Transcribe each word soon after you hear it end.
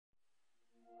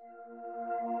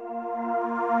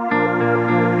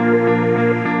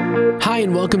Hi,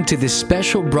 and welcome to this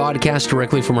special broadcast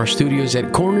directly from our studios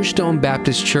at Cornerstone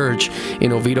Baptist Church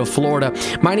in Oviedo, Florida.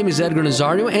 My name is Edgar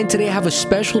Nazario, and today I have a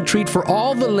special treat for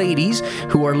all the ladies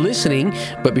who are listening.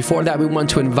 But before that, we want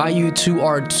to invite you to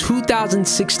our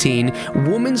 2016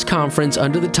 Women's Conference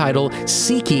under the title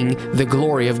Seeking the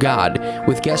Glory of God,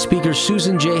 with guest speakers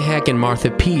Susan J. Heck and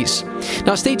Martha Peace.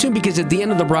 Now, stay tuned, because at the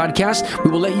end of the broadcast, we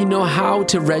will let you know how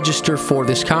to register for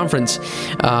this conference.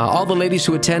 All the ladies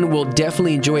who attend will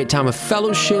definitely enjoy a time of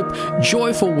fellowship,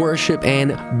 joyful worship,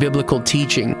 and biblical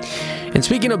teaching. And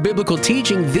speaking of biblical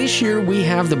teaching, this year we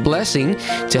have the blessing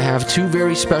to have two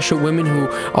very special women who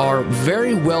are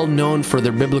very well known for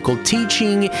their biblical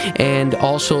teaching and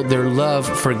also their love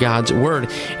for God's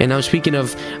Word. And I'm speaking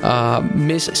of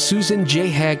Miss Susan J.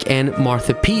 Heck and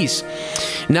Martha Peace.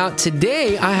 Now,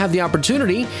 today I have the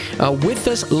opportunity with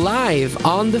us live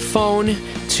on the phone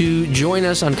to join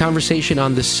us on conversation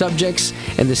on the subjects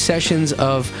and the sessions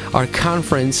of our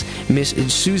conference, Miss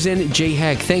Susan J.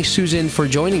 Heck. Thanks, Susan, for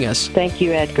joining us. Thank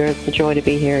you, Edgar. It's a joy to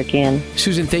be here again.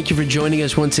 Susan, thank you for joining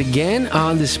us once again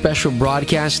on this special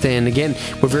broadcast. And again,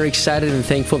 we're very excited and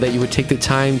thankful that you would take the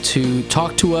time to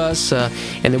talk to us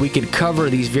and that we could cover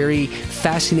these very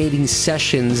fascinating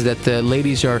sessions that the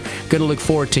ladies are going to look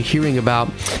forward to hearing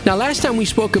about. Now, last time we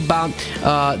spoke about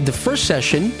the first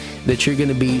session that you're going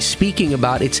to be speaking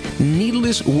about. It's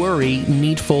needless worry,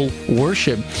 needful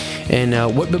worship.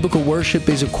 And what biblical worship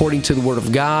is according to the Word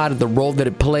of God, the role that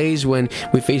it plays when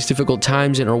we face difficult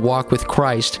times in our walk with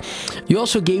Christ. You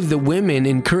also gave the women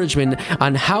encouragement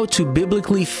on how to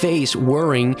biblically face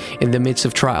worrying in the midst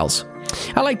of trials.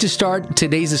 I'd like to start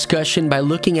today's discussion by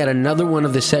looking at another one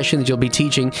of the sessions you'll be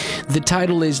teaching. The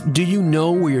title is, Do You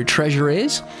Know Where Your Treasure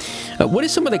Is? What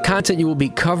is some of the content you will be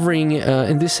covering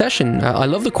in this session? I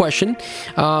love the question.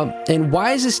 And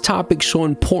why is this topic so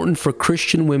important for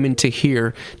Christian women to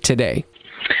hear today?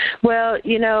 Well,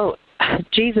 you know,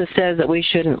 Jesus says that we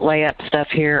shouldn't lay up stuff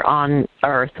here on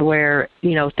earth where,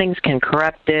 you know, things can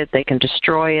corrupt it, they can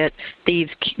destroy it, thieves,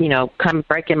 you know, come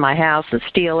break in my house and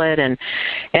steal it.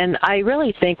 And I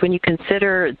really think when you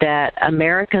consider that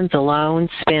Americans alone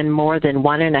spend more than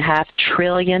 $1.5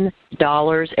 trillion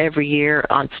every year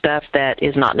on stuff that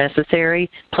is not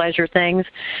necessary, pleasure things,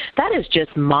 that is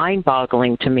just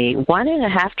mind-boggling to me.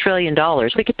 $1.5 trillion.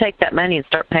 We could take that money and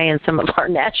start paying some of our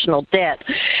national debt.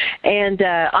 And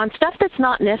on stuff that's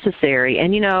not necessary.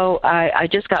 And, you know, I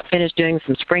just got finished doing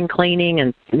some spring cleaning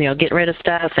and, you know, getting rid of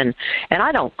stuff. And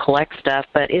I don't collect stuff,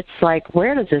 but it's like,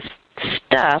 where does this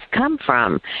stuff come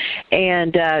from?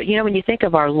 And, you know, when you think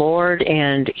of our Lord,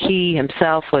 and He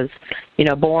Himself was, you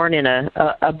know, born in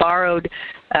a borrowed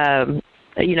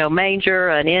you know, manger,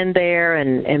 an inn there,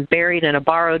 and buried in a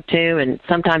borrowed tomb, and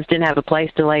sometimes didn't have a place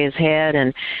to lay His head.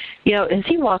 And, you know, as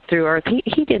He walked through earth,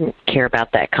 he didn't care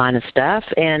about that kind of stuff.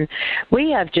 And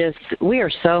we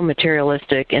are so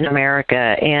materialistic in America,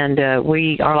 and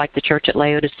we are like the church at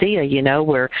Laodicea, you know,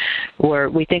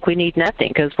 we think we need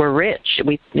nothing because we're rich.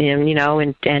 You know,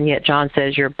 and yet John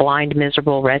says you're blind,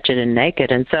 miserable, wretched, and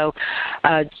naked. And so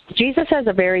Jesus has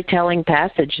a very telling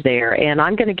passage there, and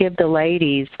I'm going to give the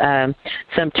ladies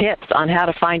some tips on how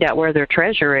to find out where their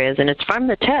treasure is, and it's from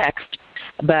the text,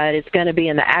 but it's going to be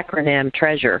in the acronym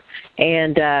treasure.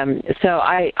 And so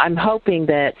I'm hoping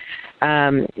that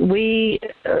we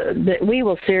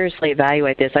will seriously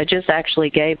evaluate this. I just actually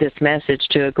gave this message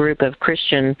to a group of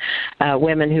Christian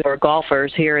women who are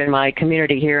golfers here in my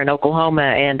community here in Oklahoma,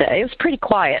 and it was pretty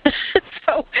quiet.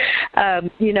 So,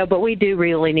 you know, but we do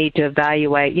really need to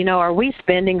evaluate, you know, are we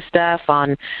spending stuff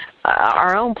on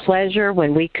our own pleasure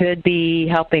when we could be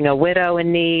helping a widow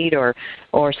in need, or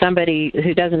somebody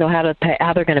who doesn't know how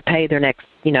they're going to pay their next,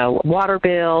 you know, water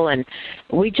bill. And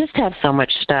we just have so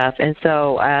much stuff. And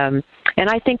so, and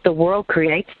I think the world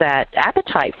creates that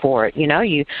appetite for it. You know,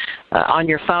 you on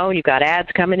your phone, you've got ads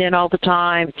coming in all the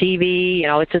time, TV, you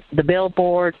know, it's just the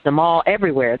billboards, the mall,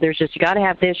 everywhere. There's just, you got to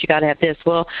have this, you got to have this.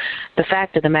 Well, the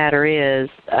fact of the matter is,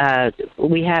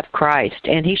 we have Christ,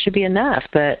 and He should be enough.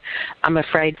 But I'm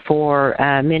afraid for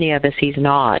many of us, He's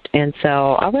not. And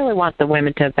so I really want the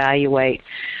women to evaluate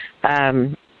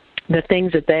the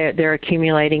things that they're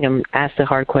accumulating, and ask the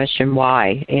hard question,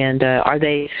 why? And are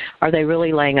they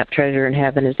really laying up treasure in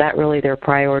heaven? Is that really their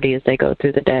priority as they go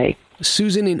through the day?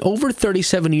 Susan, in over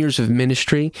 37 years of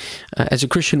ministry, as a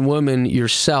Christian woman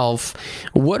yourself,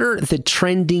 what are the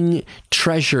trending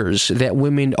treasures that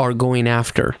women are going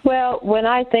after? Well, when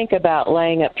I think about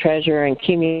laying up treasure and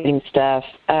accumulating stuff,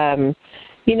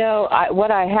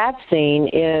 What I have seen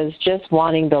is just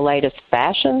wanting the latest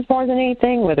fashions more than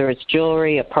anything, whether it's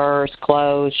jewelry, a purse,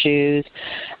 clothes, shoes.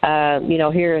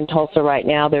 Here in Tulsa right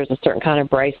now, there's a certain kind of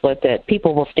bracelet that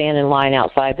people will stand in line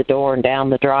outside the door and down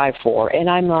the drive for. And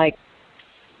I'm like,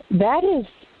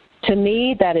 to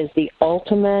me, that is the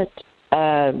ultimate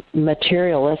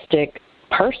materialistic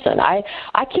person. I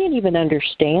can't even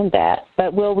understand that.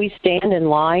 But will we stand in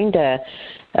line to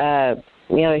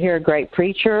hear a great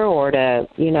preacher, or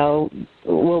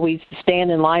will we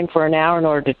stand in line for an hour in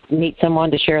order to meet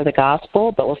someone to share the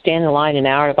gospel, but we'll stand in line an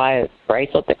hour to buy a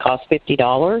bracelet that costs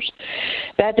 $50?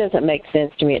 That doesn't make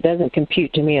sense to me. It doesn't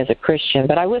compute to me as a Christian,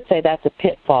 but I would say that's a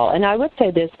pitfall. And I would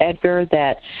say this, Edgar,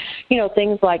 that,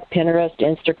 things like Pinterest,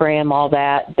 Instagram, all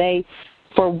that,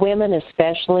 for women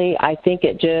especially, I think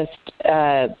it just,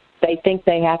 they think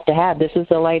they have to have, this is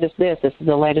the latest this is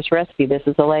the latest recipe, this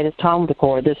is the latest home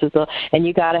decor, and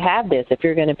you got to have this if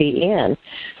you're going to be in.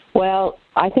 Well,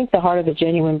 I think the heart of a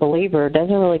genuine believer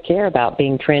doesn't really care about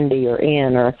being trendy or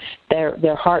in, or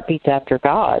their heart beats after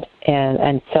God.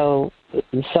 And so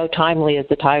timely is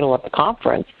the title of the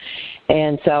conference.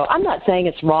 And so I'm not saying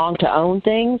it's wrong to own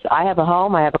things. I have a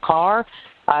home, I have a car.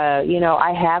 I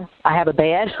have a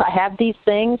bed. I have these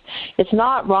things. It's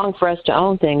not wrong for us to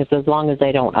own things as long as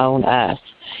they don't own us.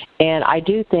 And I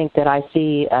do think that I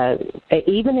see,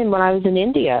 even when I was in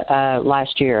India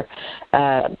last year,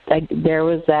 there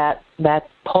was that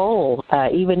pull,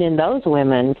 even in those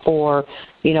women, for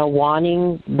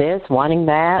wanting this, wanting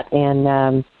that,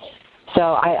 and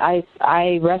so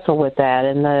I wrestle with that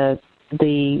and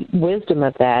the wisdom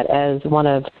of that as one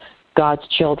of God's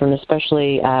children,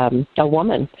 especially a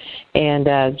woman, and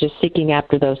just seeking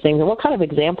after those things. And what kind of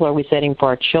example are we setting for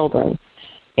our children?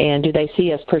 And do they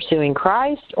see us pursuing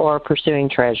Christ or pursuing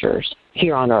treasures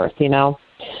here on earth,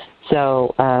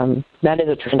 So that is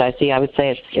a trend I see. I would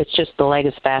say it's just the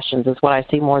latest fashions is what I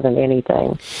see more than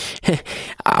anything.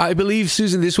 I believe,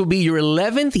 Susan, this will be your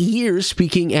 11th year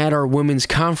speaking at our women's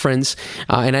conference,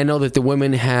 and I know that the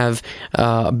women have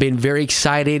been very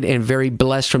excited and very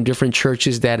blessed from different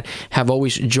churches that have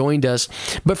always joined us.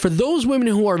 But for those women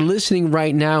who are listening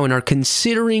right now and are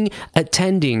considering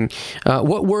attending,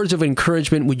 what words of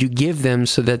encouragement would you give them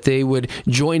so that they would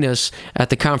join us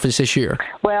at the conference this year?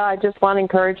 Well, I just want to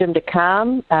encourage them to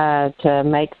come, to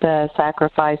make the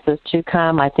sacrifices to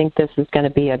come. I think this is going to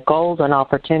be a golden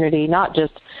opportunity, not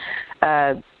just,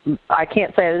 I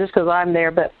can't say it just because I'm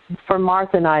there, but for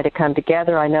Martha and I to come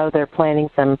together. I know they're planning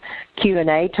some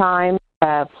Q&A time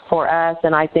for us,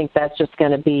 and I think that's just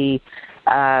going to be,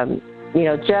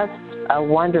 just a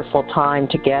wonderful time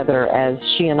together as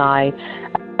she and I,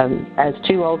 as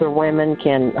two older women,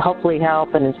 can hopefully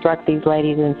help and instruct these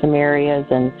ladies in some areas,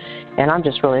 and I'm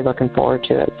just really looking forward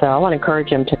to it. So I want to encourage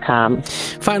them to come.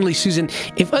 Finally, Susan,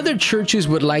 if other churches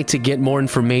would like to get more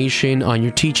information on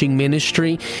your teaching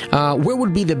ministry, where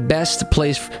would be the best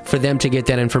place for them to get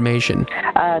that information?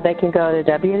 They can go to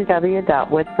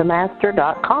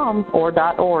www.withthemaster.com or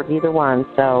 .org, either one.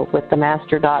 So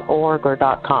withthemaster.org or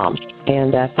 .com,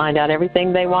 and find out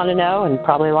everything they want to know, and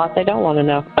probably a lot they don't want to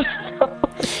know.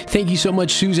 Thank you so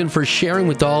much, Susan, for sharing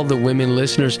with all the women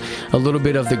listeners a little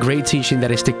bit of the great teaching that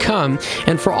is to come.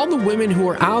 And for all the women who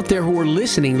are out there who are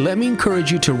listening, let me encourage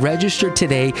you to register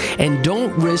today and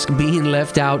don't risk being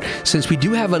left out, since we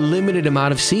do have a limited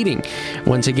amount of seating.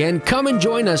 Once again, come and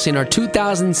join us in our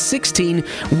 2016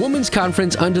 Women's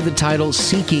Conference under the title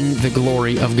Seeking the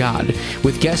Glory of God,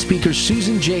 with guest speakers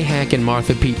Susan J. Hack and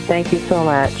Martha Peet. Thank you so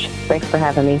much. Thanks for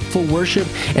having me. For worship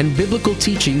and biblical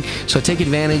teaching, so take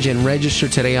advantage and register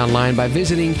today online by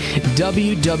visiting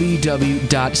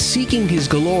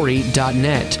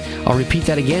www.seekinghisglory.net. I'll repeat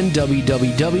that again,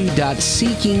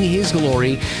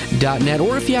 www.seekinghisglory.net.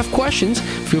 Or if you have questions,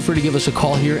 feel free to give us a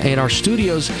call here at our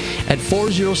studios at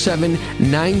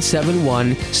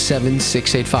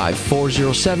 407-971-7685.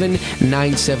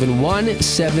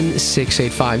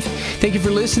 407-971-7685. Thank you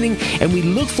for listening, and we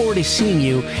look forward to seeing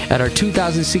you at our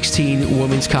 2016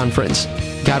 Women's Conference.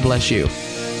 God bless you.